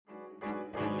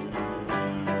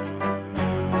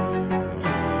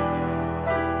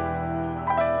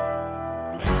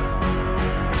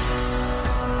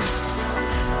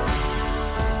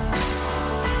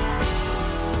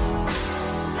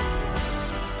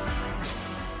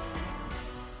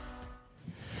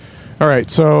All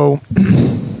right, so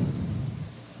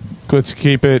let's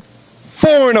keep it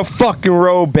 4 in a fucking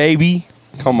row, baby.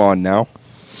 Come on now.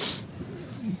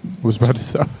 I was about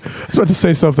to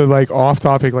say something like off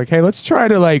topic, like, hey, let's try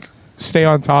to like stay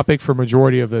on topic for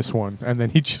majority of this one, and then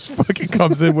he just fucking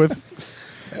comes in with.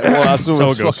 Well, that's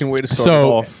the fucking way to start it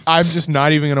off. I'm just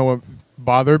not even going to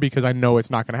bother because I know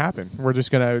it's not going to happen. We're just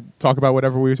going to talk about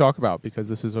whatever we talk about because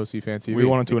this is OC Fan TV. We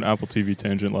went into an Apple TV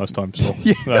tangent last time, so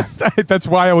yeah, that's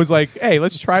why I was like, hey,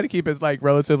 let's try to keep it like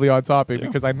relatively on topic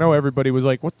because I know everybody was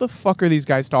like, what the fuck are these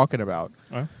guys talking about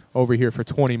over here for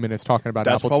 20 minutes talking about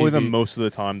That's Apple probably TV? the most of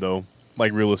the time, though.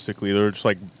 Like, realistically, they're just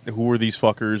like, who are these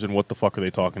fuckers and what the fuck are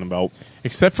they talking about?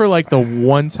 Except for like the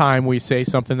one time we say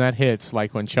something that hits,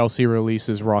 like when Chelsea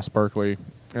releases Ross Barkley,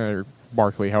 or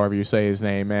Barkley, however you say his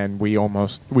name, and we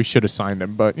should have signed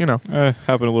him, but you know,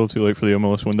 happened a little too late for the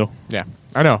MLS window. Yeah,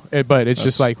 I know, but it's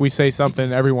just like we say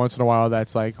something every once in a while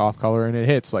that's like off color and it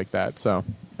hits like that. So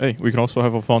hey, we can also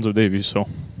have Alphonso Davies. So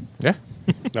yeah,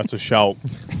 that's a shout.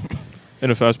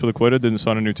 And if Azpilicueta didn't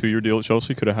sign a new 2-year deal at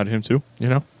Chelsea, could have had him too. You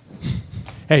know.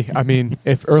 Hey, I mean,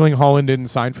 if Erling Haaland didn't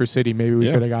sign for City, maybe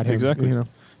we could have got him. Exactly. You know.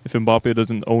 If Mbappe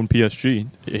doesn't own PSG,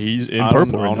 he's in I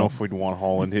purple. don't know if we'd want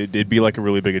Haaland. It'd be like a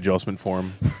really big adjustment for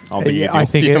him. I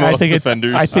think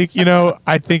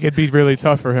it'd be really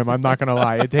tough for him. I'm not gonna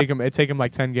lie. It'd take him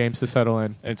like 10 games to settle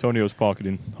in. Antonio's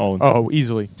pocketing Haaland. Oh,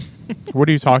 easily. What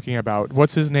are you talking about?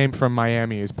 What's his name from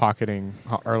Miami is pocketing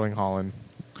Erling Haaland?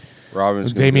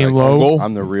 Robin's Damian like, Lowe.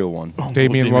 I'm the real one.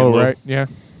 Damian Lowe, right? Yeah.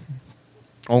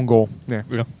 Own goal. Yeah.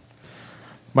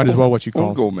 Might as well what you call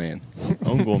Own goal man.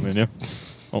 Own goal man, yeah.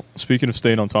 Well, speaking of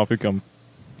staying on topic, I'm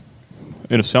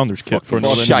in a Sounders kit for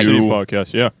another new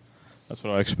podcast. Yeah, that's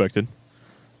what I expected.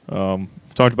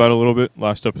 Talked about it a little bit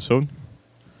last episode.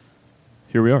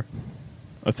 Here we are.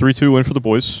 A 3-2 win for the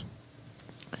boys.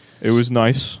 It was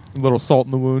nice. A little salt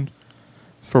in the wound.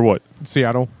 For what?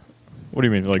 Seattle. What do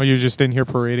you mean? Like you're just in here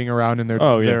parading around in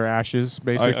their ashes,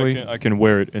 basically? I can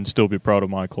wear it and still be proud of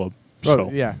my club. So.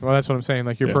 Oh, yeah, well, that's what I'm saying.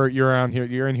 Like you're around here,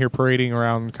 you're in here parading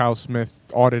around Kyle Smith,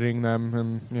 auditing them,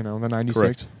 and the 96.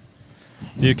 Correct.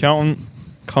 The accountant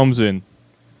comes in,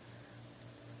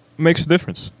 makes a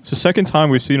difference. It's the second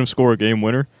time we've seen him score a game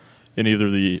winner in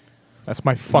either the. That's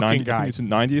my fucking guy. I think it's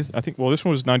 90th. I think. Well, this one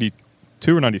was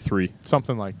 92 or 93,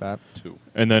 something like that. 2.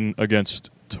 And then against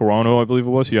Toronto, I believe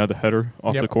it was, he had the header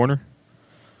off the corner.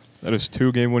 That is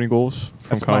 2 game-winning goals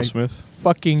from Kyle Smith.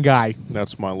 Fucking guy.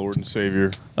 That's my Lord and Savior.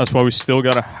 That's why we still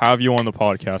got to have you on the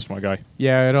podcast, my guy.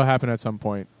 Yeah, it'll happen at some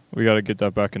point. We got to get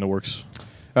that back in the works.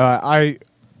 I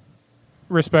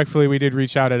respectfully, we did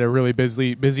reach out at a really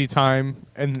busy time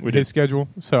in his schedule,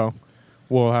 so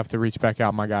we'll have to reach back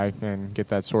out, my guy, and get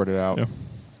that sorted out. Yeah.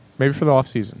 Maybe for the off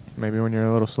season. Maybe when you're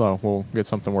a little slow, we'll get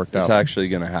something worked out. It's actually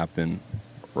going to happen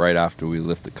right after we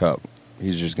lift the cup.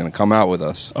 He's just going to come out with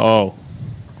us. Oh.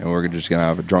 And we're just going to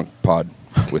have a drunk pod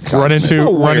with Kyle run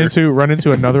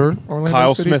into another Orlando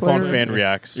Kyle City Smith player? on Fan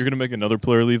Reacts. You're going to make another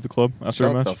player leave the club after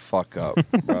a match? Shut the fuck up,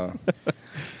 bro.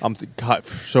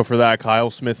 So for that, Kyle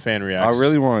Smith Fan Reacts. I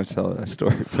really want to tell that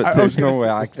story, but there's no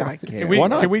way I can't. Why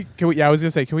not? Can we? Yeah, I was going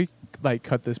to say, can we like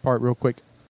cut this part real quick?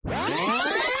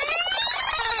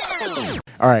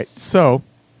 All right, so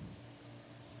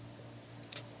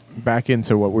back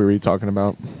into what we were talking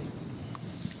about.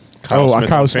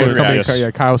 Kyle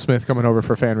Smith coming over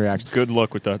for Fan Reacts. Good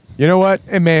luck with that. You know what?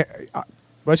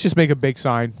 Let's just make a big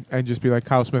sign and just be like,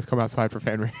 Kyle Smith, come outside for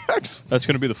Fan Reacts. That's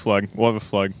going to be the flag. We'll have a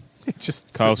flag.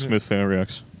 Just Kyle Smith Fan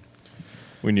Reacts.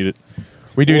 We need it.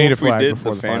 We do need a flag. We did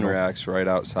before the Fan Reacts right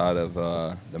outside of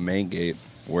the main gate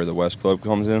where the West Club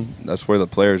comes in. That's where the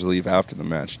players leave after the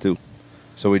match, too.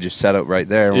 So we just set up right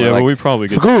there. And yeah, we're well, we probably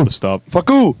get to stop. Fuck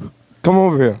you! Come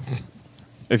over here.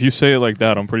 If you say it like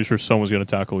that, I'm pretty sure someone's going to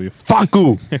tackle you. Fuck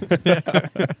you!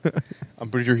 I'm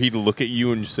pretty sure he'd look at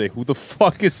you and say, who the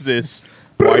fuck is this?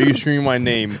 Why are you screaming my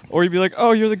name? Or you'd be like,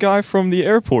 oh, you're the guy from the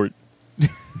airport.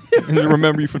 And they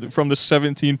remember you from the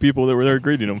 17 people that were there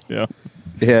greeting him. Yeah.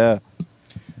 Yeah.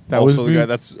 That also was the guy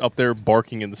that's up there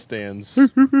barking in the stands.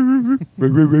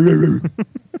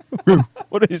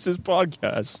 What is this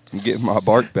podcast? I'm getting my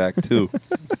bark back, too.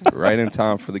 Right in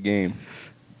time for the game.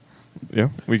 Yeah,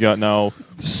 we got now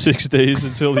 6 days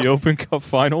until the Open Cup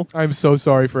final. I'm so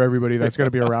sorry for everybody that's going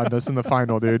to be around us in the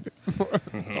final, dude.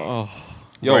 Oh.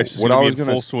 Yo, what I was going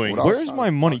to swing. Where's my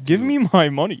money? Give me my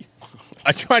money.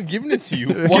 I tried giving it to you.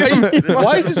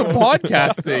 Why is this a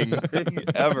podcast thing?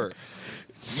 Ever.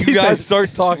 You guys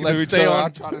start talking to each other.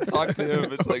 I'm trying to talk to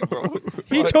him. It's like, bro.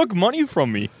 He took money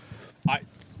from me.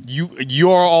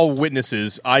 You are all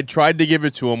witnesses. I tried to give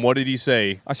it to him. What did he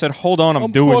say? I said, hold on,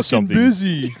 I'm doing something.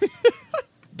 busy.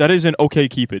 That isn't okay,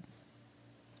 keep it.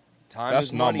 Time That's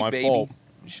is not money, my baby. fault.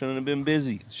 You shouldn't have been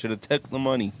busy. Should have took the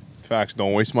money. Facts.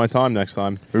 Don't waste my time next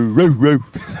time.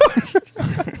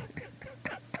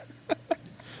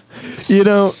 You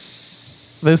know,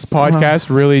 this podcast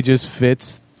really just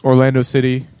fits Orlando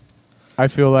City, I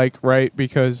feel like, right?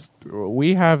 Because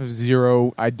we have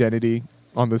zero identity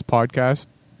on this podcast,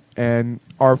 and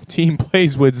our team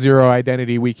plays with zero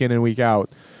identity week in and week out.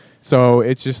 So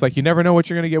it's just like you never know what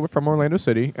you're going to get from Orlando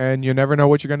City, and you never know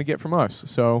what you're going to get from us.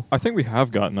 So I think we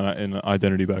have gotten an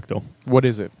identity back, though. what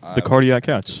is it? The Cardiac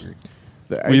Cats.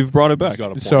 The- We've brought it back. He's got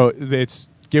a point. So it's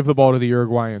give the ball to the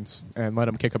Uruguayans and let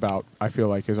them kick about, I feel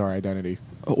like, is our identity.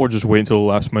 Or just wait until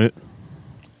the last minute.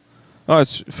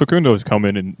 Facundo's come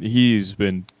in, and he's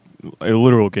been a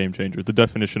literal game changer. The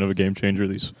definition of a game changer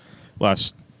these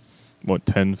last,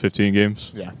 10, 15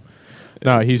 games? Yeah.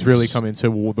 No, he's really come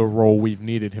into the role we've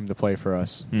needed him to play for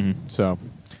us. Mm-hmm. So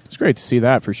it's great to see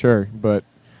that for sure. But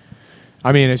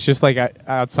I mean, it's just like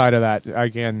outside of that,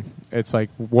 again, it's like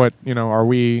are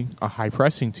we a high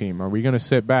pressing team? Are we going to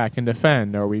sit back and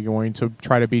defend? Are we going to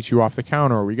try to beat you off the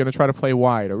counter? Are we going to try to play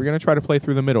wide? Are we going to try to play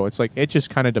through the middle? It's like it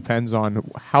just kind of depends on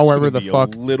however the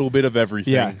fuck. A little bit of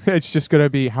everything. Yeah, it's just going to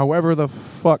be however the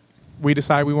fuck we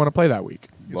decide we want to play that week.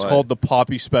 It's called the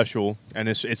Poppy Special, and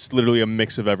it's literally a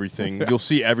mix of everything. You'll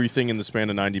see everything in the span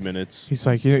of 90 minutes. He's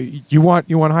like, you want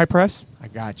high press? I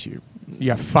got you. You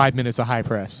got 5 minutes of high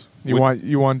press. You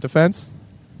want defense?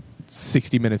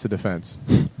 60 minutes of defense.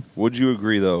 Would you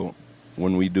agree, though,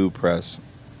 when we do press,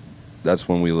 that's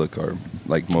when we look our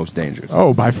most dangerous?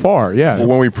 Oh, by far, yeah. Well,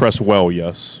 when we press well,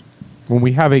 yes. When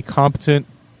we have a competent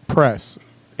press,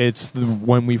 it's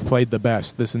when we've played the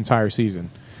best this entire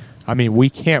season. I mean, we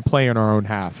can't play in our own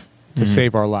half to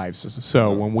save our lives.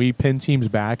 So when we pin teams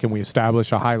back and we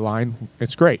establish a high line,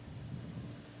 it's great.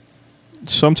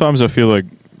 Sometimes I feel like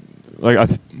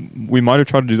we might have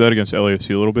tried to do that against LAFC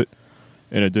a little bit,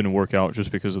 and it didn't work out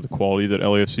just because of the quality that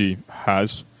LAFC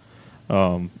has.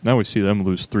 Now we see them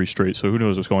lose 3 straight, so who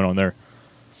knows what's going on there.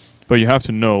 But you have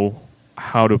to know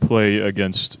how to play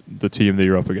against the team that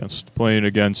you're up against. Playing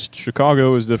against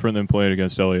Chicago is different than playing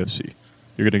against LAFC.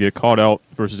 You're going to get caught out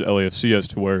versus LAFC as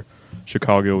to where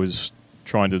Chicago is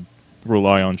trying to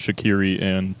rely on Shaqiri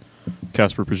and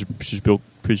Kasper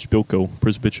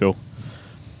Przybycho.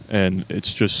 And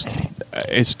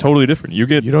it's totally different. You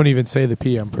don't even say the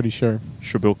P, I'm pretty sure.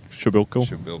 Shabilko. Shabilko.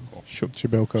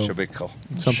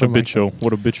 Shabicho.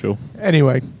 What a bitcho.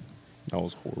 Anyway. That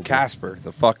was horrible. Casper,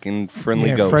 the fucking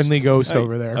friendly ghost. Friendly ghost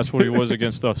over there. That's what he was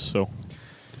against us, so...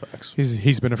 Facts.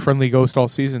 He's been a friendly ghost all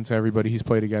season to everybody he's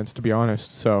played against, to be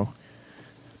honest. So,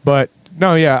 but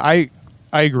no, yeah, I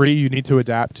agree. You need to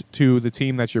adapt to the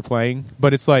team that you're playing,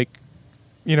 but it's like,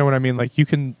 you know what I mean? Like you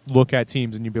can look at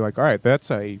teams and you'd be like, all right, that's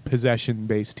a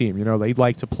possession-based team. You know, they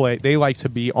like to play. They like to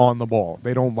be on the ball.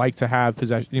 They don't like to have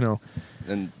possession. You know,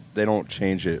 and they don't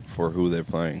change it for who they're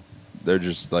playing. They're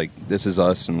just like, this is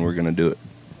us, and we're gonna do it.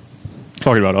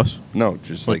 Talking about us? No,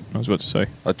 just I was about to say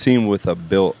a team with a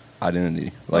built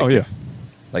identity.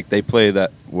 They play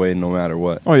that way no matter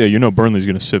what. Oh yeah, Burnley's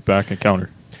going to sit back and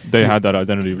counter. They had that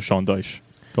identity with Sean Dyche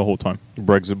the whole time.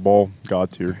 Brexit ball,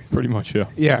 God tier. Pretty much, yeah.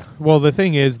 Yeah. Well, the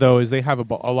thing is, though, is they have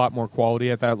a lot more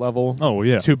quality at that level. Oh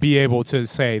yeah. To be able to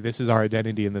say this is our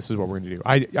identity and this is what we're going to do.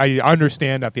 I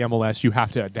understand at the MLS you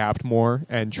have to adapt more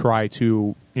and try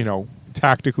to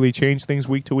tactically change things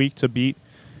week to week to beat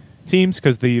teams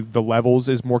because the levels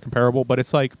is more comparable. But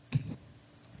it's like.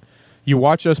 You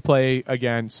watch us play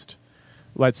against,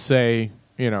 let's say,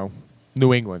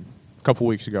 New England a couple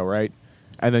weeks ago, right?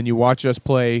 And then you watch us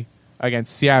play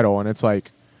against Seattle, and it's like,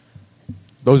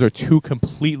 those are 2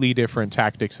 completely different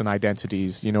tactics and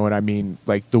identities, you know what I mean?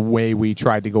 Like the way we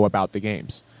tried to go about the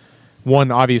games. One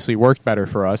obviously worked better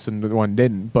for us, and the one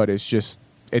didn't, but it's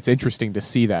interesting to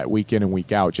see that week in and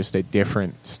week out, just a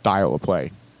different style of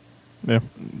play. Yeah.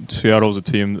 Seattle's a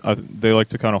team, they like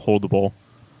to kind of hold the ball.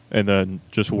 And then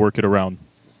just work it around,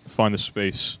 find the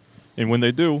space. And when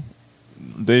they do,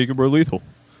 they were lethal.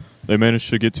 They managed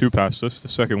to get 2 past us. The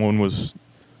second one was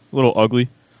a little ugly,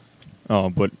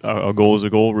 but a goal is a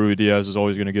goal. Rui Diaz is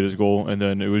always going to get his goal. And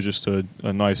then it was just a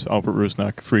nice Albert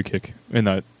Rusnak free kick in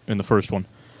the first one.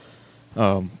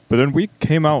 But then we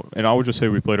came out, and I would just say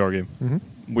we played our game.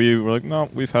 Mm-hmm. We were like, no,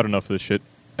 we've had enough of this shit.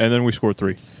 And then we scored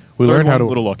 3. We learned how to a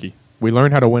little lucky. We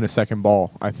learned how to win a second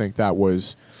ball. I think that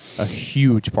was a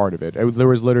huge part of it. There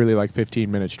was literally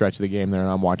 15-minute stretch of the game there, and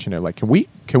I'm watching it like, can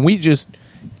we just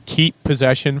keep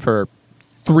possession for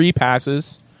 3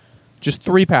 passes? Just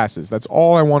 3 passes. That's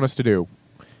all I want us to do.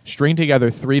 String together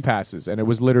 3 passes, and it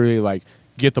was literally like,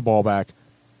 get the ball back,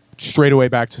 straight away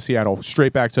back to Seattle,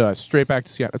 straight back to us, straight back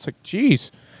to Seattle. It's like,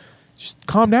 geez, just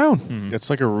calm down. Mhm. It's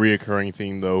like a reoccurring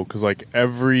theme though, because like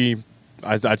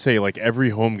I'd say like every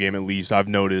home game at least I've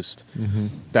noticed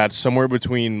that somewhere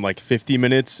between like 50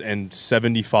 minutes and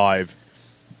 75,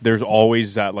 there's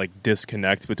always that like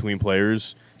disconnect between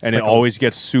players, and like it always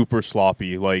gets super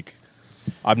sloppy. Like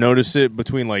I've noticed it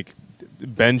between like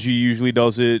Benji usually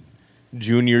does it,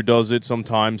 Junior does it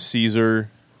sometimes, Caesar.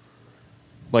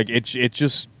 Like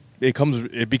it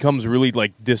becomes really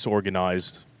like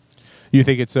disorganized. You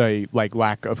think it's a like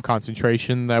lack of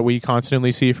concentration that we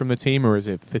constantly see from the team, or is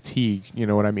it fatigue? You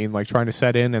know what I mean? Like trying to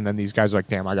set in, and then these guys are like,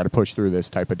 damn, I got to push through this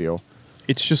type of deal.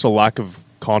 It's just a lack of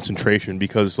concentration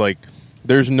because like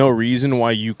there's no reason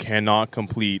why you cannot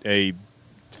complete a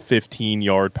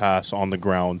 15-yard pass on the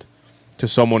ground to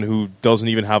someone who doesn't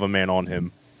even have a man on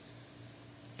him.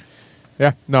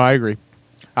 Yeah, no, I agree.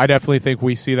 I definitely think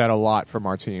we see that a lot from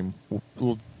our team.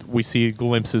 We see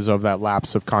glimpses of that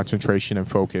lapse of concentration and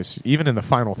focus, even in the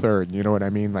final third. You know what I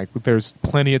mean? Like, there's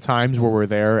plenty of times where we're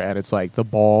there, and it's like the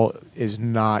ball is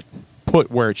not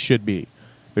put where it should be.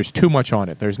 There's too much on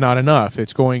it. There's not enough.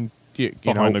 It's going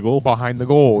Behind the goal. Behind the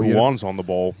goal. You know? Juan's on the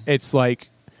ball. It's like,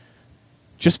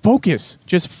 just focus.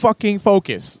 Just fucking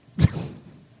focus.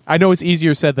 I know it's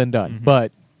easier said than done,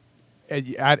 but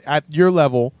at your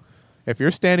level, if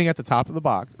you're standing at the top of the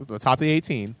box, the top of the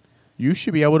 18, you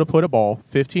should be able to put a ball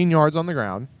 15 yards on the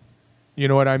ground, you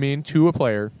know what I mean, to a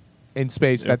player in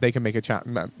space that they can make a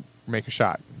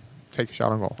shot, take a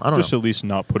shot on goal. I don't Just know. at least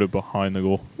not put it behind the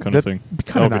goal kind of thing.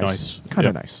 Kind of That would be nice. Kind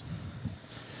of Yeah. nice.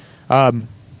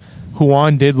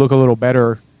 Juan did look a little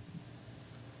better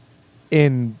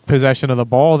in possession of the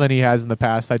ball than he has in the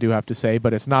past, I do have to say,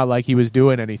 but it's not like he was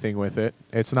doing anything with it.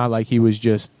 It's not like he was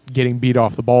just getting beat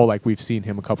off the ball like we've seen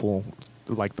him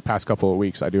the past couple of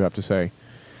weeks, I do have to say.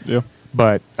 Yeah.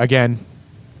 But again,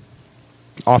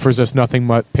 offers us nothing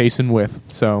but pace and width.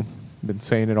 So, been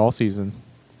saying it all season.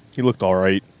 He looked all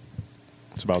right.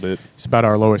 That's about it. He's about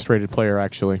our lowest rated player,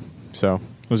 actually. So,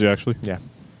 Was he actually? yeah.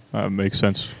 Makes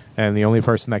sense. And the only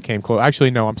person that came close,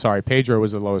 actually, no, I'm sorry. Pedro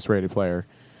was the lowest rated player.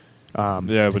 Yeah,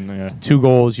 but yeah. 2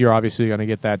 goals, you're obviously going to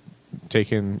get that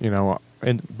taken,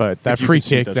 but that you free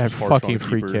concede, kick, that's that just harsh on fucking the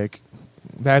free keeper. kick,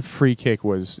 that free kick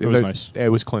was nice. It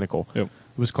was clinical. Yep. It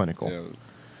was clinical. Yeah.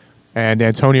 And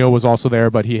Antonio was also there,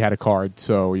 but he had a card,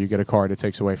 so you get a card, it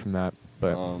takes away from that.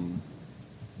 But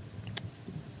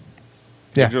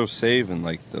yeah, Pedro's save in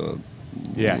like the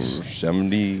Yes.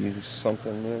 70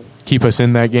 something minute. keep us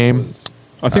in that game.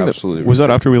 I think Absolutely that was that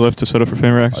after we left to set up for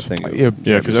FanRax. I think. Yeah,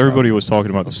 Yeah, because everybody was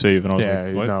talking about the save, and I was Yeah,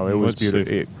 like, what? no, it was What's beautiful.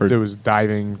 save? It was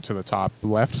diving to the top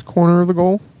left corner of the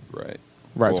goal, Right.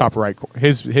 right, Well, top right,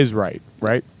 his right,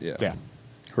 right. Yeah. Yeah.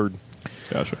 Heard.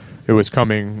 Gotcha. It was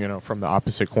coming, from the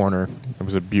opposite corner. It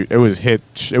was it was hit.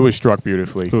 It was struck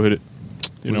beautifully. Who hit it?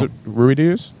 You Was know? it Rui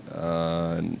Diaz?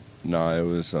 No, it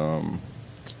was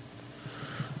what's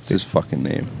his fucking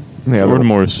name? Yeah, Gordon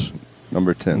Morris.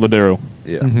 Number 10. Ladero.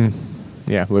 Yeah.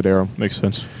 Yeah, Ladero. Makes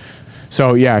sense.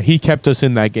 So yeah, he kept us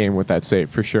in that game with that save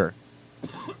for sure.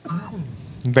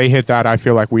 They hit that. I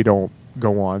feel like we don't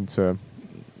go on to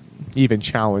even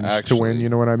challenge to win. Actually- You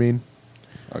know what I mean?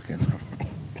 Okay. Never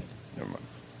mind.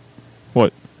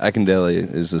 What?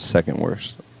 Akindele is the second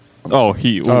worst. Oh,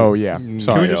 he. Oh yeah. Mm. Can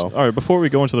Sorry. we just, all right, before we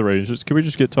go into the ratings, can we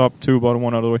just get top 2, bottom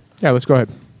 1 out of the way? Yeah, let's go ahead.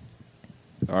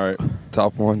 All right.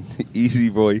 Top 1. Easy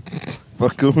boy.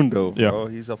 Facundo. Yeah. Bro.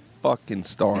 He's a fucking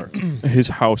star. His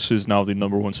house is now the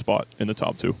number 1 spot in the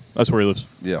top 2. That's where he lives.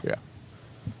 Yeah. Yeah.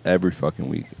 Every fucking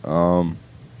week.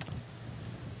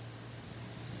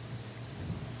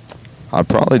 I'd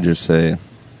probably just say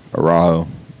Araujo.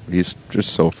 He's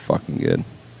just so fucking good.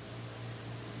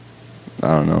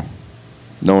 I don't know.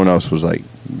 No one else was like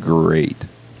great.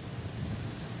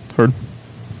 Heard.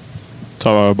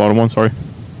 Top, bottom 1, sorry.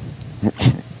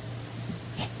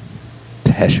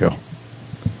 Tesho.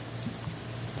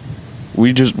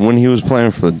 We just when he was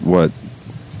playing for what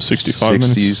 65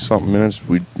 60 minutes. something minutes,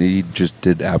 he just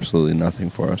did absolutely nothing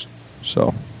for us.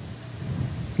 So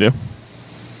Yeah.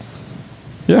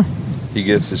 Yeah. he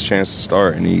gets his chance to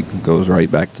start, and he goes right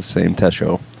back to the same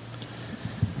Tesho,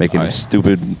 making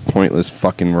stupid, pointless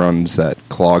fucking runs that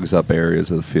clogs up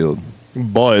areas of the field.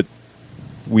 But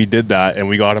we did that, and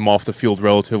we got him off the field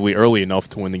relatively early enough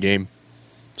to win the game.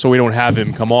 So we don't have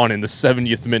him come on in the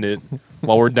 70th minute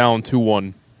while we're down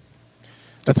 2-1.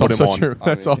 That's put him also on. true.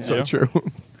 That's also yeah. true.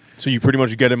 So you pretty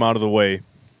much get him out of the way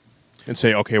and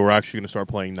say, okay, we're actually going to start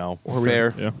playing now. Or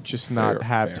Fair. we Yeah. just not Fair,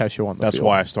 have fair. Tesho on the That's field.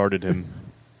 why I started him.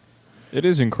 It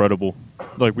is incredible.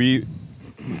 Like, we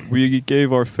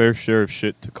gave our fair share of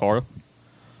shit to Carl,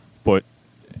 but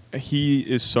he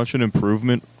is such an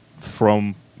improvement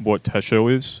from what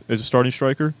Tesho is as a starting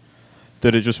striker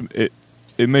that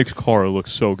it makes Kara look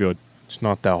so good. It's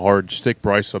not that hard. Stick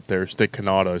Bryce up there. Stick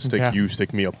Kanata. Stick you.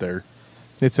 Stick me up there.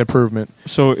 It's improvement.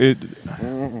 So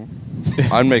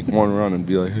I'd make one run and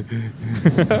be like,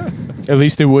 At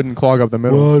least it wouldn't clog up the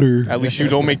middle. water. At least you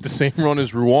don't make the same run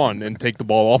as Ruan and take the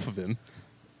ball off of him.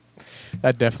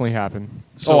 That definitely happened.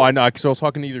 I know. Because I was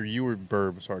talking to either you or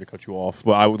Burb. Sorry to cut you off,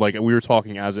 but we were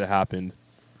talking as it happened.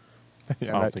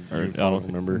 Yeah, I don't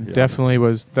remember. Yeah.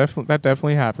 That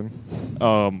definitely happened.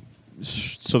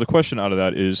 So the question out of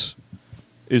that is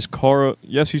Kara?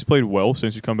 Yes, he's played well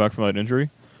since he's come back from that injury,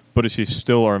 but is he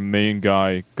still our main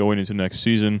guy going into next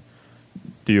season?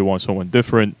 Do you want someone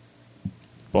different?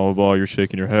 Blah blah blah. You're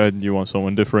shaking your head. Do you want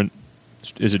someone different?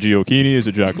 Is it Gio-Kini? Is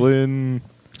it Jack Lynn?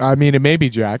 I mean, it may be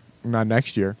Jack. Not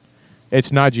next year.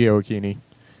 It's not Gio-Kini.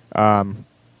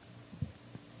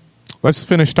 Let's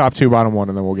finish top 2, bottom 1,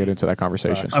 and then we'll get into that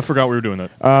conversation. I forgot we were doing that.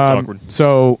 That's awkward.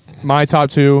 So my top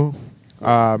 2,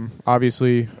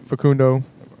 obviously Facundo.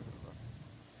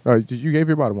 You gave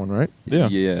your bottom 1, right? Yeah.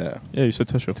 Yeah. Yeah, you said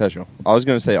Tesho. I was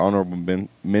going to say honorable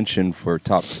mention for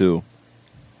top 2.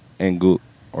 Angulo,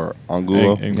 or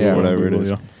Angulo, Yeah. whatever it is.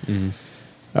 Yeah.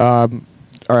 Mm-hmm.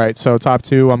 All right, so top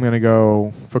 2, I'm going to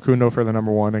go Facundo for the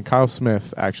number 1 and Kyle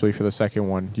Smith actually for the second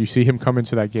one. You see him come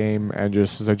into that game and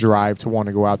just the drive to want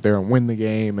to go out there and win the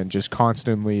game and just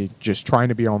constantly just trying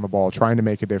to be on the ball, trying to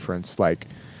make a difference. Like,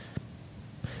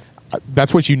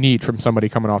 that's what you need from somebody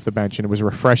coming off the bench, and it was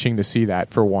refreshing to see that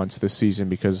for once this season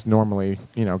because normally,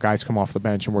 guys come off the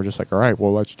bench and we're just like, all right,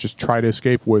 well, let's just try to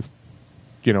escape with,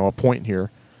 a point here.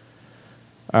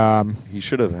 He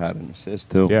should have had an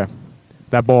assist, too. Yeah.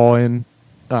 That ball in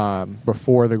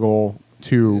before the goal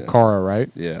to Kara, right?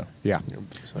 Yeah. Yeah.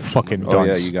 Fucking dunce. Oh,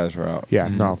 yeah, you guys were out. Yeah,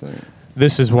 Mhm. no.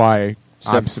 This is why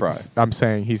Except I'm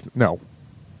saying no.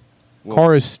 Well-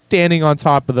 Kara's standing on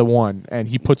top of the one, and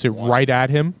he puts it right at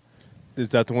him. Is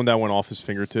that the one that went off his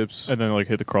fingertips? And then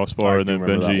hit the crossbar, and then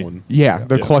Benji. Yeah,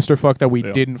 the Yeah. clusterfuck that we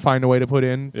Yeah. didn't find a way to put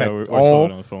in. Yeah, that we saw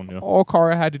it on the phone. Yeah. all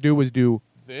Kara had to do was do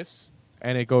this,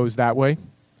 and it goes that way.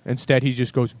 Instead, he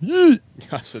just goes I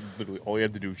said literally all you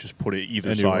had to do was just put it either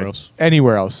Anywhere side. else.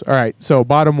 anywhere else. All right, so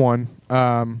bottom 1.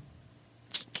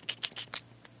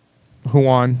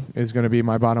 Huan is going to be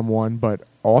my bottom 1, but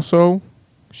also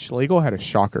Schlegel had a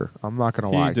shocker. I'm not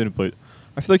going to lie. He didn't play.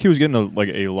 I feel like he was getting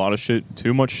a lot of shit,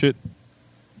 too much shit.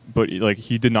 But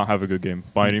he did not have a good game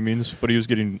by any means. But he was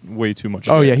getting way too much.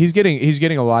 Oh shit. yeah, he's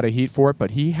getting a lot of heat for it,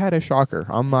 but he had a shocker.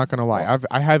 I'm not gonna lie.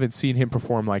 I haven't seen him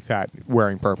perform like that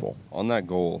wearing purple. On that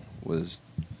goal was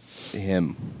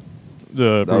him.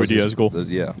 The That Rui was Diaz his- goal.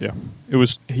 Yeah. Yeah, it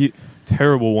was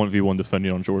terrible 1v1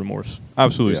 defending on Jordan Morris.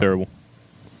 Absolutely Yeah. terrible.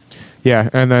 Yeah,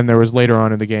 and then there was later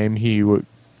on in the game he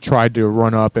tried to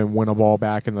run up and win a ball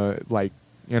back in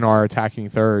our attacking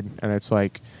third, and it's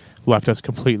left us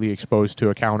completely exposed to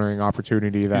a countering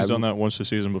opportunity. He's done that once this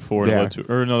season before. Yeah. It led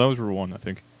to, or no, that was Ruan, I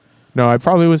think. No, it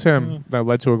probably was him that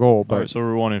led to a goal. But All right, so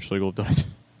Ruan and Schlegel died.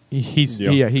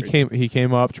 he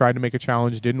came up, tried to make a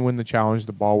challenge, didn't win the challenge.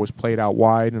 The ball was played out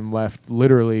wide and left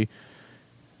literally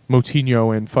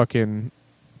Moutinho and fucking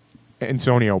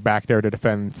Antonio back there to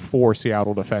defend 4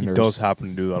 Seattle He defenders. does happen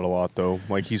to do that a lot, though.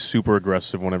 He's super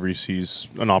aggressive whenever he sees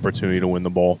an opportunity to win the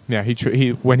ball. Yeah, he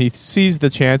when he sees the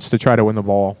chance to try to win the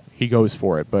ball, he goes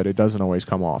for it, but it doesn't always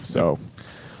come off. So,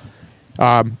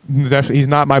 he's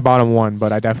not my bottom 1,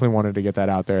 but I definitely wanted to get that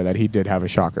out there that he did have a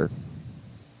shocker.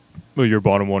 Well, your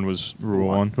bottom 1 was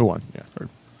Ruan. Who won? Yeah.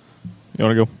 You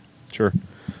want to go? Sure.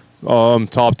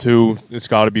 Top 2, it's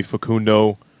got to be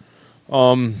Facundo.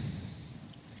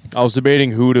 I was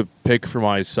debating who to pick for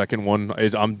my second one.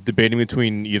 I'm debating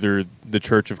between either the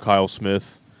Church of Kyle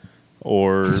Smith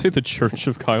or Say the Church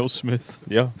of Kyle Smith.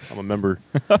 yeah, I'm a member.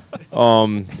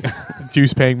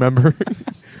 Dues paying member.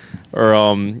 Or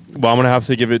I'm gonna have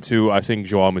to give it to I think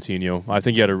Joao Moutinho. I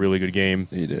think he had a really good game,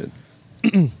 He did.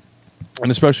 and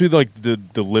especially the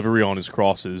delivery on his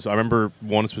crosses. I remember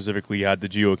one specifically he had the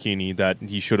Gio-Kini that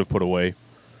he should have put away,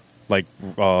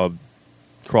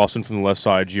 crossing from the left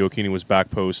side. Gio-Kini was back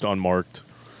post unmarked.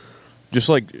 Just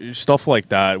stuff like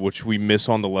that, which we miss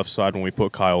on the left side when we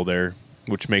put Kyle there,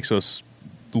 which makes us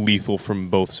lethal from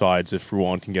both sides if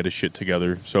Ruan can get his shit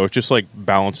together. So it just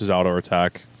balances out our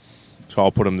attack. So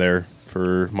I'll put him there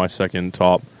for my second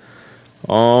top.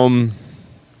 Bottom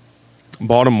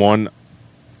 1,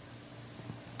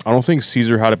 I don't think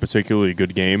Caesar had a particularly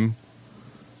good game,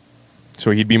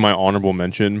 so he'd be my honorable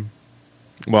mention.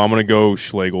 Well, I'm going to go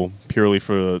Schlegel, purely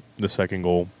for the second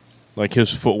goal.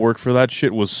 His footwork for that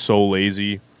shit was so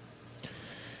lazy.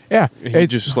 Yeah, He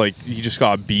just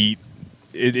got beat.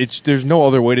 There's no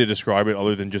other way to describe it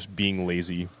other than just being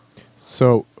lazy.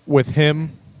 So with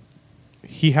him,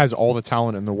 he has all the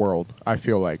talent in the world. I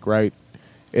feel like, right?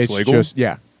 It's Schlegel? just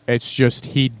it's just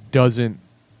he doesn't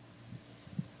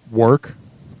work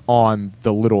on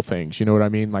the little things. You know what I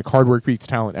mean? Like hard work beats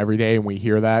talent every day, and we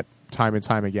hear that time and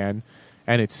time again.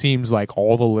 And it seems like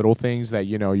all the little things that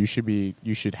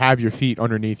you should have your feet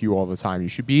underneath you all the time. You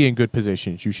should be in good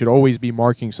positions. You should always be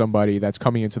marking somebody that's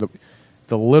coming into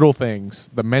the little things,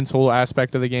 the mental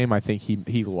aspect of the game. I think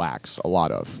he lacks a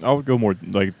lot of. I would go more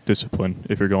like discipline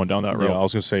if you're going down that route. Yeah, I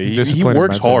was gonna say he Discipline and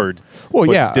works mental. hard. Well,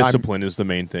 but yeah, discipline is the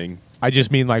main thing. I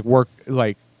just mean like work.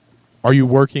 Like, are you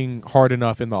working hard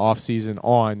enough in the off season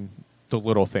on the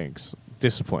little things?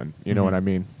 Discipline. You know what I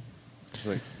mean? It's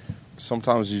like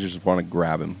sometimes you just want to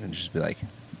grab him and just be like,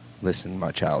 "Listen,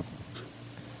 my child."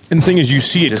 And the thing is, you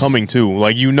see it Just coming too.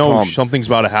 Like calm. something's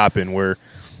about to happen where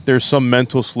there's some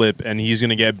mental slip and he's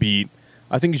gonna get beat.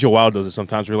 I think Joao does it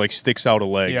sometimes where he, like sticks out a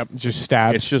leg. Yep. Just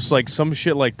stabs. It's just like some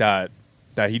shit like that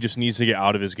he just needs to get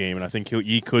out of his game. And I think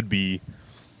he could be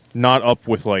not up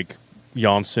with like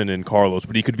Janssen and Carlos,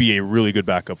 but he could be a really good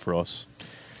backup for us.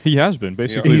 He has been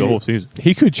basically the whole season.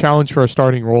 He could challenge for a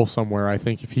starting role somewhere. I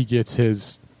think if he gets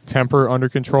his temper under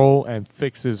control and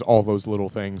fixes all those little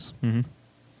things. Mm-hmm.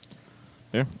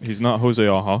 Yeah, he's not Jose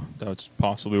Aja. That's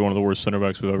possibly one of the worst center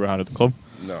backs we've ever had at the club.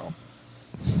 No,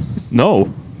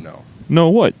 No. No,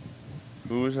 what?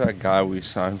 Who was that guy we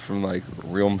signed from like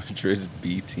Real Madrid's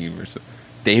B team or something?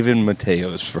 David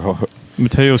Mateos, bro.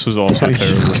 Mateos was also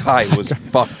terrible. That guy was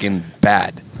fucking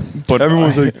bad. But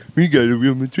Everyone's like, we got a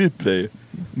Real Madrid player.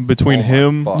 Between Oh my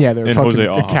him fuck. Yeah, they're and fucking Jose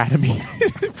Aja. academy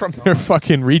from their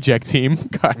fucking reject team.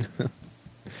 God.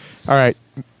 All right.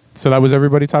 So that was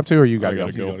everybody top two, or you gotta go?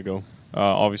 You gotta go.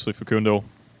 Obviously, Facundo.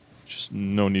 Just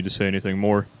no need to say anything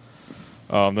more.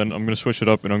 Then I'm going to switch it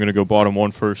up, and I'm going to go bottom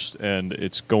one first, and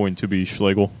it's going to be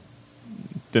Schlegel.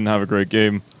 Didn't have a great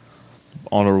game.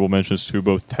 Honorable mentions to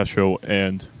both Tesho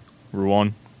and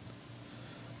Ruan.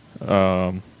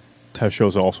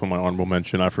 Tesho's also my honorable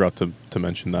mention. I forgot to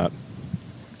mention that.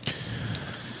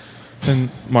 And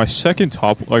my second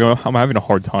top, like I'm having a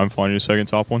hard time finding a second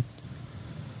top one.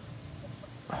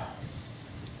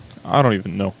 I don't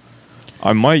even know.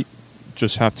 I might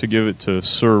just have to give it to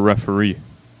Sir Referee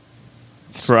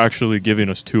for actually giving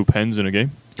us 2 pens in a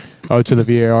game. Oh, to the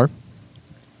VAR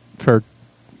for I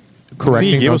think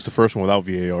correcting. he gave those- us the first one without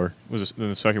VAR. Then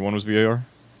the second one was VAR?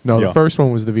 no, Yeah. the first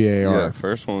one was the Yeah, VAR.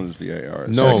 first one was VAR.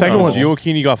 No, The second one-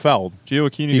 Gioacchini got fouled.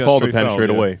 Gioacchini He got called the straight pen foul, straight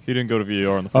yeah. away. He didn't go to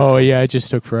VAR on the first Oh one. yeah, it just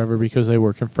took forever because they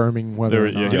were confirming whether. There, or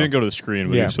yeah, not. he didn't go to the screen,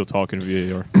 but he Yeah. was still talking to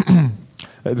VAR.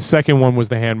 The second one was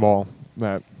the handball.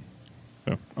 That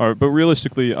Yeah. All right, but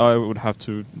realistically, I would have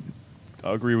to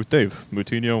agree with Dave.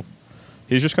 Moutinho,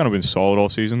 he's just kind of been solid all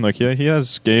season. Like, yeah, he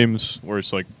has games where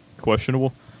it's like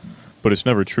questionable, but it's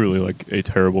never truly like a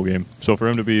terrible game. So for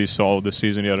him to be solid this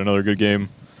season, he had another good game.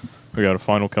 We got a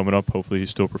final coming up. Hopefully, he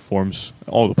still performs.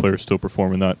 All the players still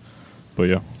perform in that. But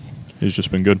yeah, he's just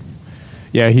been good.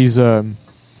 yeah, he's a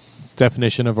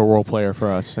definition of a role player for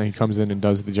us, and he comes in and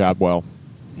does the job well.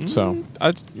 So,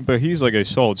 But he's like a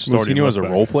solid starting. Moutinho as a left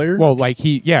back. role player? well, like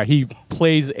he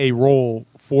plays a role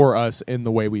for us in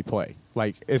the way we play.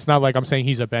 Like it's not like I'm saying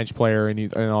he's a bench player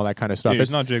and all that kind of stuff. Yeah, he's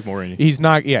It's not Jake Morini. He's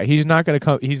not. Yeah, he's not going to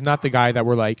come. He's not the guy that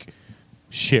we're like,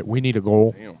 shit, we need a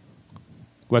goal. Damn.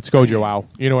 Let's go, Joao.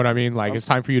 You know what I mean? Like it's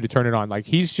time for you to turn it on. Like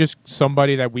he's just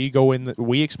somebody that we go in.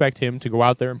 We expect him to go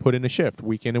out there and put in a shift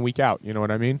week in and week out. You know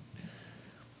what I mean?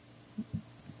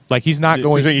 Like he's not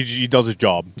going. He does his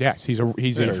job. Yes, he's a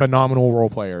Sure. phenomenal role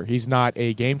player. He's not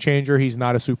a game changer. He's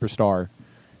not a superstar.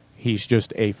 He's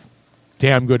just a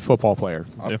damn good football player.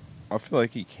 Yeah. I feel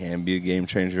like he can be a game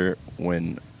changer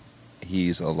when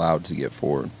he's allowed to get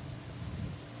forward.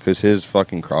 Because his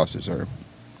fucking crosses are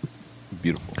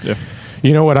beautiful. Yeah.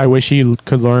 You know what I wish he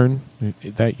could learn?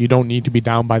 That you don't need to be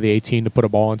down by the 18 to put a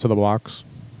ball into the box.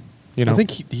 You know? I think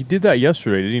he did that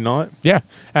yesterday, did he not? Yeah.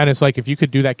 And it's like if you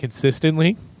could do that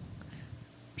consistently,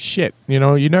 shit, you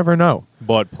never know.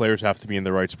 But players have to be in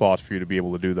the right spots for you to be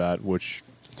able to do that, which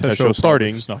Tesho Tesho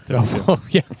starting. is not there.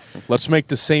 Yeah. Let's make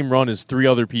the same run as 3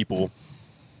 other people.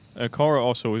 And Kara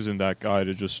also isn't that guy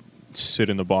to just sit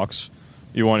in the box.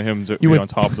 You want him to You be would- on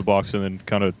top of the box and then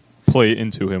kind of play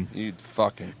into him. You'd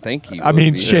fucking think he I would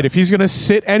mean, be. shit, if he's going to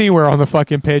sit anywhere on the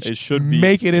fucking pitch, It should be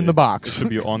make it in the It box. should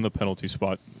be on the penalty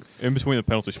spot, in between the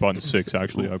penalty spot and the 6.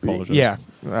 Actually, I apologize.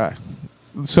 Yeah.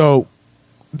 So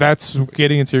that's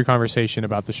getting into your conversation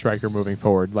about the striker moving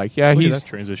forward. Like, yeah, Look at he's that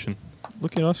transition.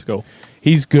 Look at us go.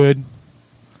 he's good.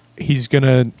 He's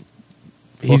gonna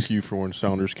Fuck you for wearing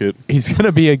Sounders kit. he's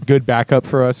gonna be a good backup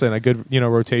for us and a good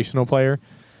rotational player.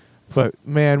 But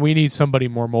man, we need somebody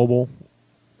more mobile.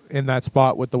 in that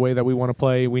spot with the way that we want to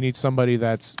play. We need somebody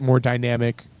that's more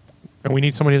dynamic, and we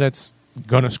need somebody that's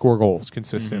going to score goals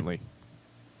consistently.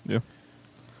 Yeah.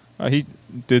 He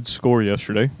did score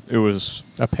yesterday. It was,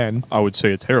 A pen. I would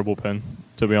say, a terrible pen,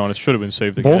 to be honest. Should have been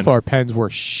saved again. Both our pens were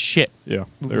shit. Yeah.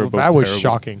 They were both That was terrible.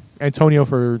 shocking. Antonio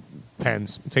for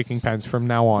pens, taking pens from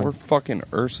now on. We're fucking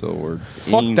Urso. Or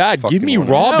Fuck that. Give me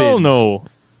Robin. Hell no.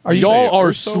 Are you Y'all saying are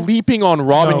Urso? sleeping on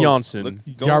Robin No. Janssen.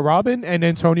 Look, Yeah, Robin and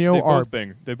Antonio are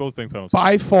They both bang penalties.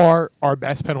 by far our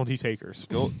best penalty takers.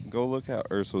 Go look at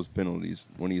Urso's penalties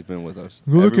when he's been with us.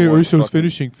 Look at Everyone Urso's fucking-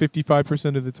 finishing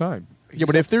 55% of the time. Yeah,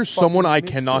 but He's if a there's someone I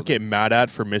fucking cannot midfielder. get mad at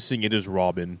for missing, it is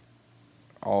Robin.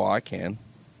 Oh, I can.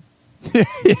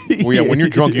 Well, yeah, when you're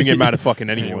drunk, you can get mad at fucking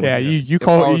anyone. Yeah, you If I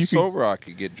call was you sober, I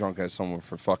could get drunk at someone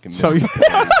for fucking So- missing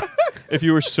penalties. If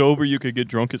you were sober, you could get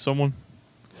drunk at someone.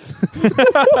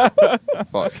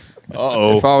 Fuck.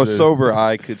 Uh-oh. If I was sober,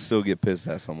 I could still get pissed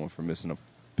at someone for missing a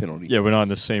penalty. Yeah, but not in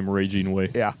the same raging way.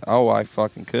 Yeah. Oh, I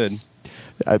fucking could.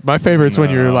 My favorite's when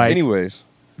you're No. like Anyways,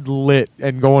 lit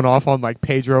and going off on like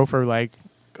Pedro for like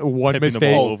one Tipping the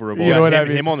mistake. ball over a ball. You know what I him,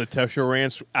 mean? him on the Tesho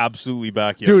rants absolutely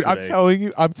back Dude, yesterday. I'm telling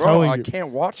you, bro, I you. can't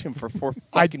watch him for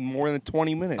I- fucking more than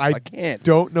 20 minutes. I I can't.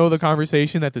 don't know the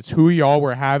conversation that the two of y'all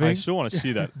were I having, still want to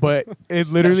see that. but it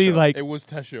literally Tesho. like It was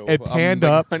Tesho. it I'm panned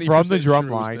like up 90% from the drum sure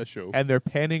it was line, Tesho. and they're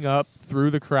panning up through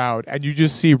the crowd, and you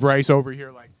just see Bryce over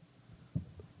here like,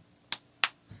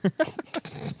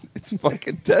 It's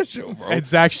fucking Tesho, bro. and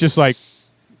Zach's just like,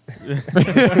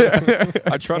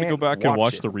 I tried to go can't back and watch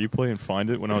watch it. the replay and find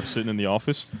it when I was sitting in the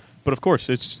office. But of course,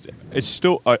 it's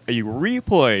still a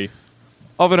replay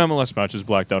of an MLS match is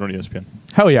blacked out on ESPN,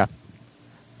 hell yeah.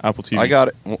 Apple TV. I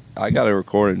got it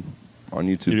recorded on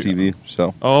YouTube You- TV.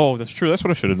 So Oh, that's true. That's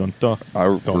what I should have done. Duh. I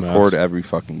record every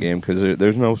fucking game because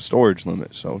there's no storage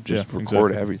limit. So just Yeah,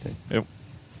 record exactly. everything. Yep.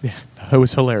 Yeah, that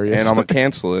was hilarious. And I'm going to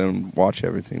cancel it and watch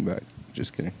everything back.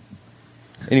 Just kidding.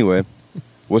 Anyway,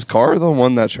 was Carr the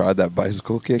one that tried that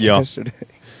bicycle kick Yeah. yesterday?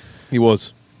 He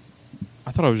was.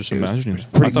 I thought I was just It was imagining it.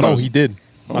 pretty I thought No, I was, he did.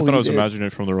 I thought I was imagining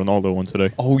it from the Ronaldo one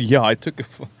today. Oh, yeah. I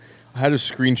had a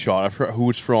screenshot. I forgot who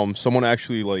it's from. Someone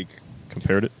actually, like,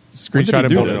 Compared it. Screenshot When did he and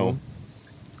do put that? it. no.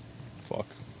 Fuck.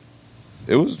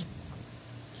 It was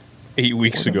 8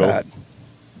 weeks wasn't ago. bad.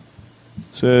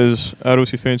 Says at OC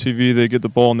Fan TV, they get the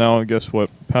ball now, and guess what?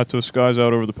 Pato skies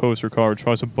out over the poster car,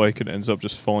 tries to bike, and ends up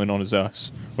just falling on his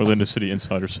ass. Orlando City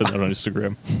Insider said that on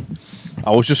Instagram.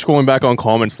 I was just scrolling back on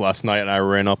comments last night, and I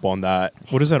ran up on that.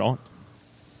 What is that on?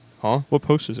 Huh? What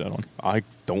post is that on? I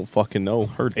don't fucking know.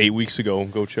 Heard. 8 weeks ago.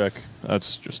 Go check.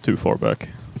 That's just too far back.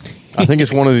 I think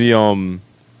it's one of the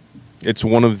it's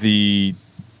one of the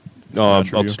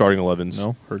Match review. starting 11s.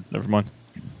 No? Heard. Never mind.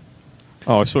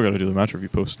 Oh, I still got to do the match review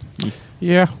post.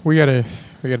 Yeah, we gotta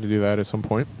do that at some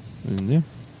point. Yeah.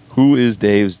 Who is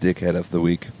Dave's dickhead of the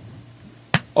week?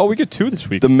 Oh, we get two this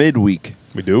week. The midweek.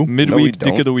 We do? Midweek No, we dick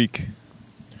don't. of the week.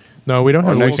 No, we don't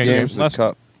Our have next weekend game games. is the Last-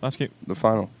 cup, Last game. the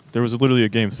final. There was literally a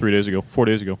game 4 days ago.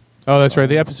 Oh, that's right.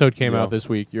 The episode came Yeah. out this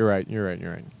week. You're right.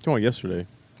 Came on yesterday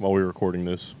while we were recording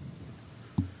this.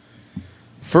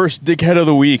 First dickhead of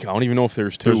the week. I don't even know if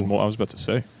there's two. There's more. I was about to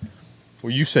say.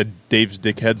 Well, you said Dave's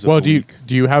dickheads Well, of the week.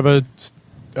 do you have a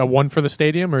one for the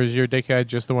stadium, or is your dickhead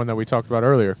just the one that we talked about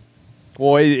earlier?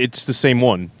 Well, it's the same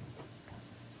one.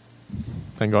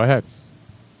 Then go ahead.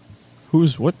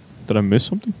 Who's what? Did I miss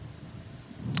something?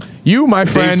 You, my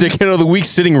friend, Dave's dickhead of the week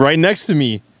sitting right next to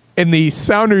me. in the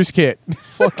Sounders kit.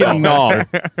 Fucking nah.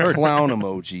 Clown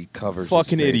emoji covers. his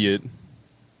Fucking face. idiot.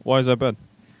 Why is that bad?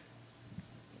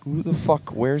 Who the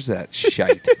fuck wears that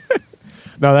shite?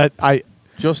 No, that I.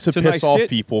 Just to It's a piss nice off kid.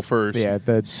 people first. Yeah,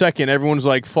 the Second, everyone's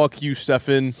like, fuck you,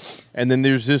 Stefan. And then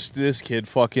there's this kid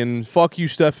fucking, fuck you,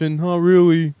 Stefan. Oh,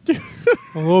 really?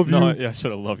 I love you. No, yeah, I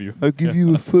said I love you. I'll give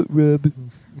you a foot rub.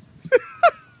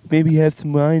 Maybe have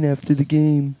some wine after the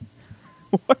game.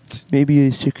 What? Maybe a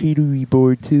charcuterie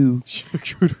board too.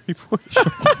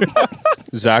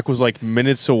 Zach was like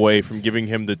minutes away from giving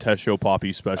him the Tesho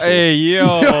Poppy special. Hey,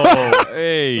 yo.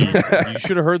 Hey. You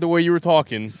should have heard the way you were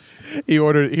talking. he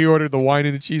ordered the wine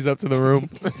and the cheese up to the room.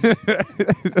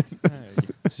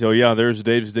 So, yeah, there's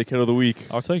Dave's dickhead of the week.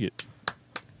 I'll take it.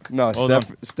 No, Hold on.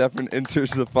 Stefan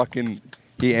enters the fucking.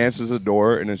 He answers the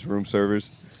door, and his room service.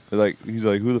 He's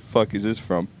like, "Who the fuck is this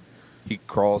from?" He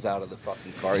crawls out of the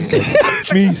fucking car. He's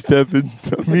like, "Me, Stefan.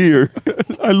 I'm here."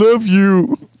 I love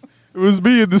you. It was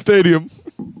me in the stadium.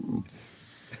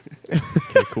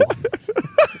 Okay, cool.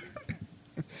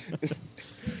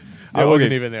 I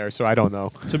wasn't even there, so I don't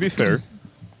know. To be fair,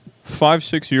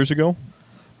 5-6 years ago,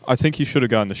 I think he should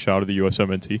have gotten the shout of the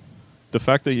USMNT. The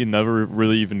fact that he never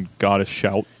really even got a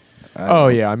shout. Oh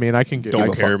yeah, I mean I can get. Don't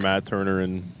a care, fuck. Matt Turner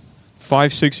and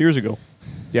 5-6 years ago.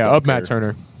 Yeah, Don't up Matt care.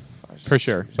 Turner for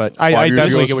sure. But 5 I years definitely ago get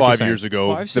is what you're 5 saying. years ago.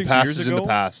 5-6 The past years is in ago the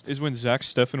past. is when Zach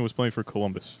Steffen was playing for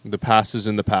Columbus. The past is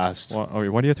in the past. Why do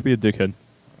you have to be a dickhead?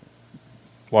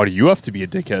 Why do you have to be a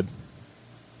dickhead?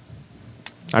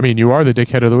 I mean, you are the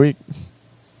dickhead of the week.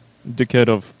 Dickhead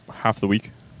of half the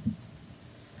week.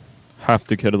 Half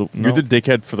dickhead of the You're the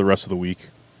dickhead for the rest of the week.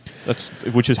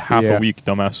 which is half Yeah. a week,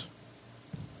 dumbass.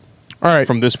 All right.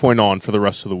 From this point on, for the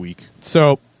rest of the week.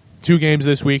 So, 2 games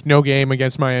this week. No game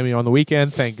against Miami on the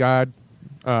weekend. Thank God.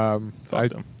 Fuck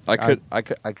them. I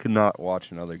could not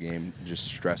watch another game just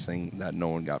stressing that no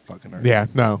one got fucking hurt. Yeah,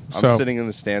 no. I'm So sitting in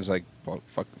the stands like,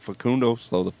 fuck, Facundo,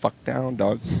 slow the fuck down,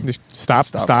 dog. just stop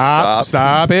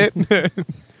Stop. it.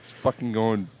 It's fucking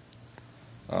going.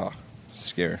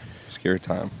 Scary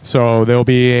time. So there'll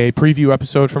be a preview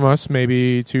episode from us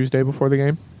maybe Tuesday before the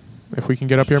game, if we can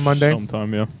get up here Monday.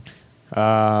 Sometime, yeah.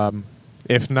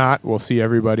 If not, we'll see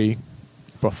everybody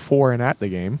before and at the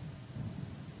game.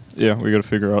 Yeah, we got to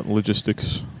figure out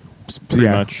logistics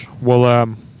pre-match. Yeah.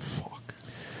 Well, Fuck.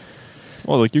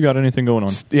 Well, like, you got anything going on?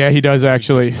 yeah, he does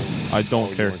actually. I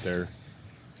don't care. There.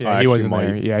 Yeah, I he actually wasn't might.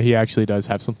 there. Yeah, he actually does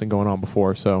have something going on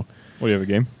before. So What, do you have a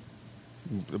game?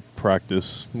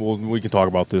 Practice. Well, we can talk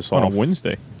about this On off. a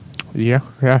Wednesday. yeah,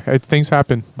 things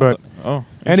happen. But Oh.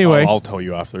 anyway, I'll tell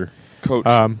you after. Coach,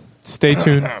 stay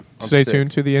tuned. Stay sick.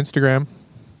 tuned to the Instagram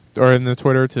or in the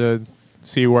Twitter to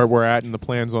see where we're at and the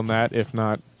plans on that. If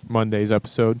not Monday's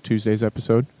episode, Tuesday's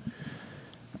episode.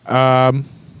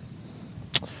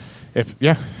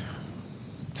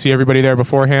 See everybody there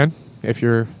beforehand. If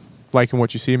you're liking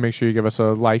what you see, make sure you give us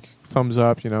a like, thumbs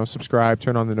up, subscribe,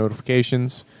 turn on the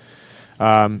notifications.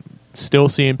 Still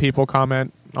seeing people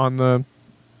comment on the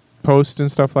post and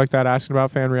stuff like that, asking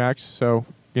about fan reacts. So,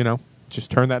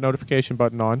 just turn that notification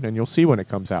button on and you'll see when it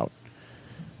comes out.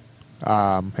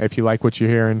 If you like what you're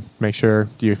hearing, make sure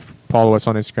you follow us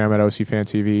on Instagram at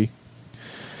OCFanTV.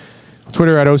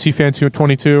 Twitter at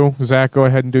OCFan22. Zach, go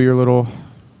ahead and do your little...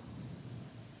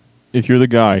 If you're the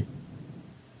guy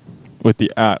with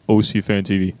the at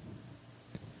OCFanTV,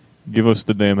 give us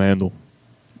the damn handle.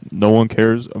 No one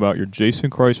cares about your Jason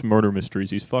Christ murder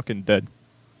mysteries. He's fucking dead.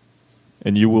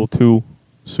 And you will too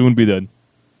soon be dead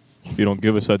if you don't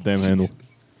give us that damn handle.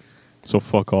 So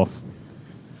fuck off.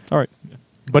 All right.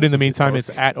 But in the meantime, it's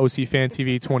at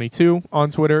OCFanTV22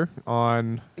 on Twitter.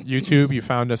 On YouTube, you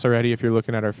found us already if you're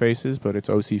looking at our faces, but it's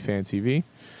OCFanTV.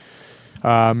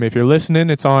 If you're listening,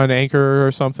 it's on Anchor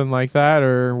or something like that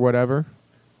or whatever.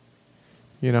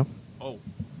 Oh.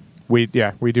 We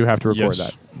do have to record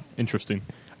that. Interesting.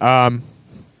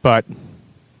 But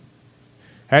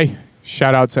hey,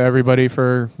 shout out to everybody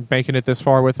for making it this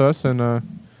far with us, and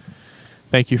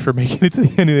thank you for making it to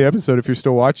the end of the episode if you're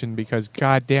still watching, because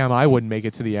goddamn, I wouldn't make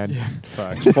it to the end.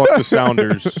 Facts. Fuck the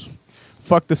Sounders.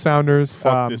 Fuck the Sounders.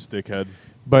 Fuck this dickhead.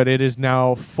 But it is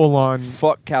now full on.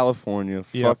 fuck California.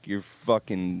 Yep. Fuck your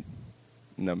fucking.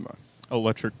 Never mind.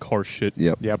 Electric car shit.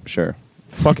 Yep. Sure.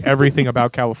 Fuck everything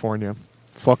about California.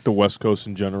 Fuck the West Coast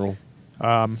in general.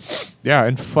 Yeah,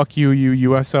 and fuck you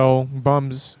USL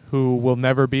bums who will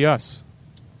never be us.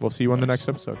 We'll see you on the next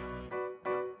episode.